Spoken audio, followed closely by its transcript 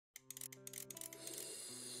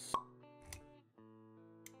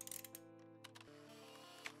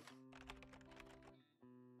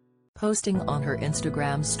Posting on her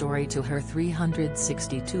Instagram story to her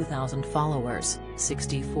 362,000 followers,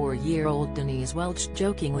 64-year-old Denise Welch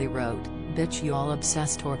jokingly wrote, "Bitch, you all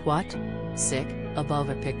obsessed or what? Sick," above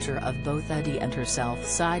a picture of both Eddie and herself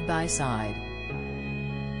side by side.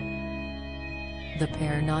 The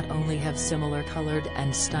pair not only have similar colored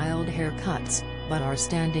and styled haircuts, but are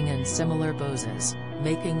standing in similar poses,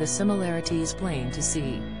 making the similarities plain to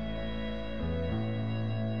see.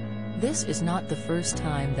 This is not the first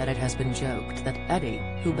time that it has been joked that Eddie,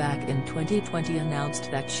 who back in 2020 announced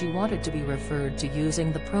that she wanted to be referred to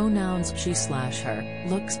using the pronouns she/her,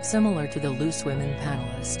 looks similar to the Loose Women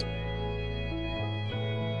panelist.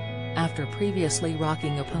 After previously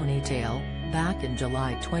rocking a ponytail, back in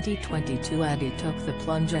July 2022 Eddie took the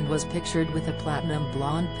plunge and was pictured with a platinum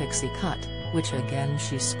blonde pixie cut, which again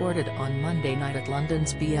she sported on Monday night at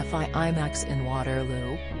London's BFI IMAX in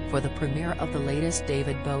Waterloo, for the premiere of the latest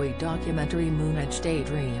David Bowie documentary Moonage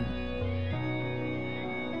Daydream.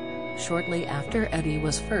 Shortly after Eddie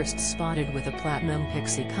was first spotted with a platinum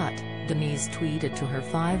pixie cut, Denise tweeted to her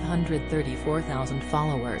 534,000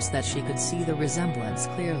 followers that she could see the resemblance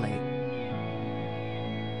clearly.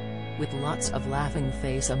 With lots of laughing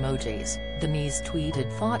face emojis, Denise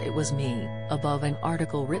tweeted "Thought it was me," above an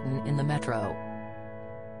article written in the Metro.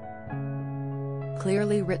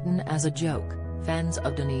 Clearly written as a joke, fans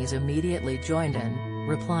of Denise immediately joined in,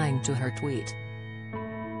 replying to her tweet.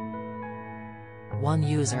 One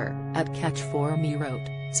user, @Catch4Me wrote,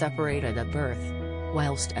 "Separated at birth,"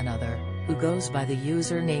 whilst another, who goes by the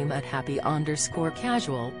username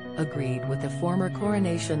 @happy_casual, agreed with the former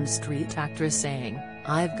Coronation Street actress saying,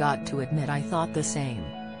 "I've got to admit I thought the same.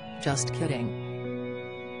 Just kidding."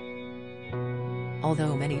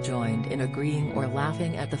 Although many joined in agreeing or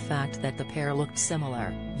laughing at the fact that the pair looked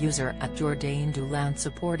similar, user @Jourdain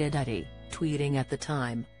supported Eddie, tweeting at the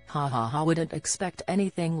time, "Ha ha ha, wouldn't expect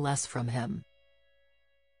anything less from him.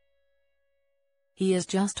 He is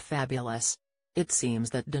just fabulous." It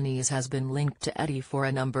seems that Denise has been linked to Eddie for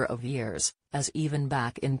a number of years, as even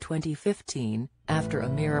back in 2015, after a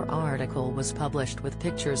Mirror article was published with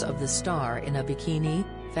pictures of the star in a bikini,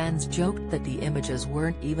 fans joked that the images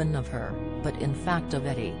weren't even of her, but in fact of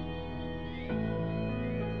Eddie.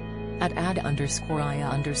 @ad_ia_am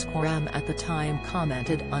at the time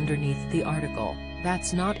commented underneath the article,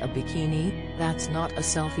 "That's not a bikini, that's not a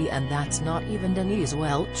selfie, and that's not even Denise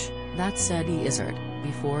Welch, that's Eddie Izzard,"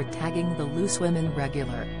 before tagging the Loose Women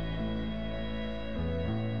regular.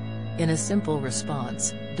 In a simple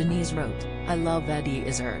response, Denise wrote, "I love Eddie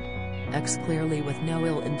Izzard." Clearly with no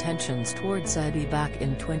ill intentions towards Eddie back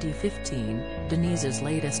in 2015, Denise's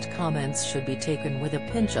latest comments should be taken with a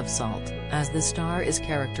pinch of salt, as the star is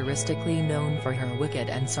characteristically known for her wicked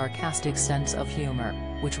and sarcastic sense of humor,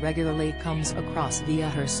 which regularly comes across via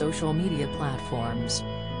her social media platforms.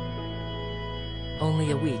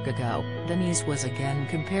 Only a week ago, Denise was again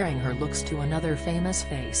comparing her looks to another famous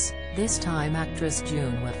face, this time actress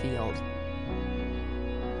June Whitfield.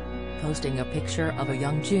 Posting a picture of a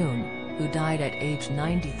young June, who died at age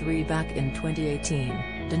 93 back in 2018,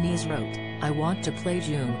 Denise wrote, "I want to play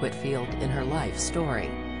June Whitfield in her life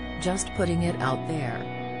story. Just putting it out there."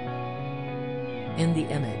 In the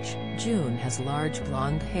image, June has large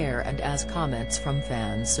blonde hair, and as comments from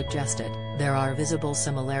fans suggested, there are visible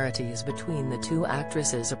similarities between the two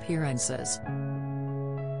actresses' appearances.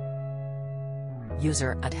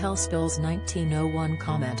 User @Hellspills1901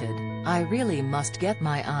 commented, "I really must get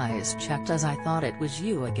my eyes checked as I thought it was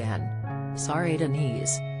you again. Sorry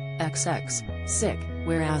Denise. XX, sick,"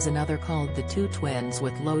 whereas another called the two twins,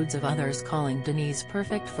 with loads of others calling Denise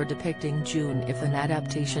perfect for depicting June if an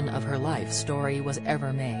adaptation of her life story was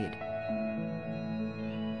ever made.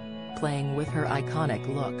 Playing with her iconic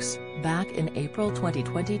looks, back in April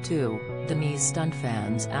 2022, Denise stunned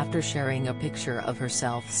fans after sharing a picture of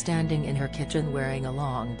herself standing in her kitchen wearing a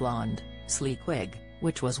long blonde, sleek wig,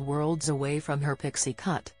 which was worlds away from her pixie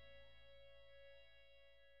cut.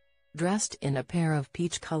 Dressed in a pair of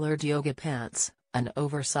peach-colored yoga pants, an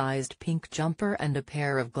oversized pink jumper and a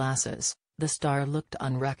pair of glasses, the star looked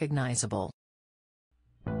unrecognizable.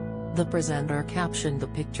 The presenter captioned the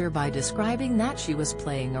picture by describing that she was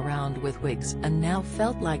playing around with wigs and now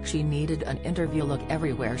felt like she needed an interview look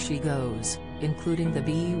everywhere she goes, including the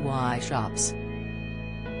BY shops.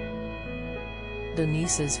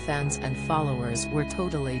 Denise's fans and followers were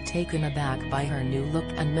totally taken aback by her new look,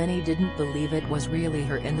 and many didn't believe it was really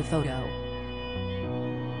her in the photo.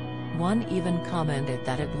 One even commented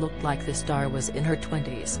that it looked like the star was in her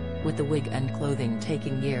 20s, with the wig and clothing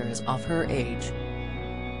taking years off her age.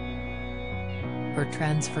 Her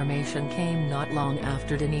transformation came not long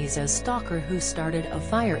after Denise's stalker, who started a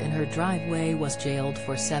fire in her driveway, was jailed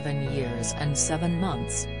for 7 years and 7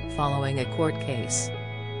 months, following a court case.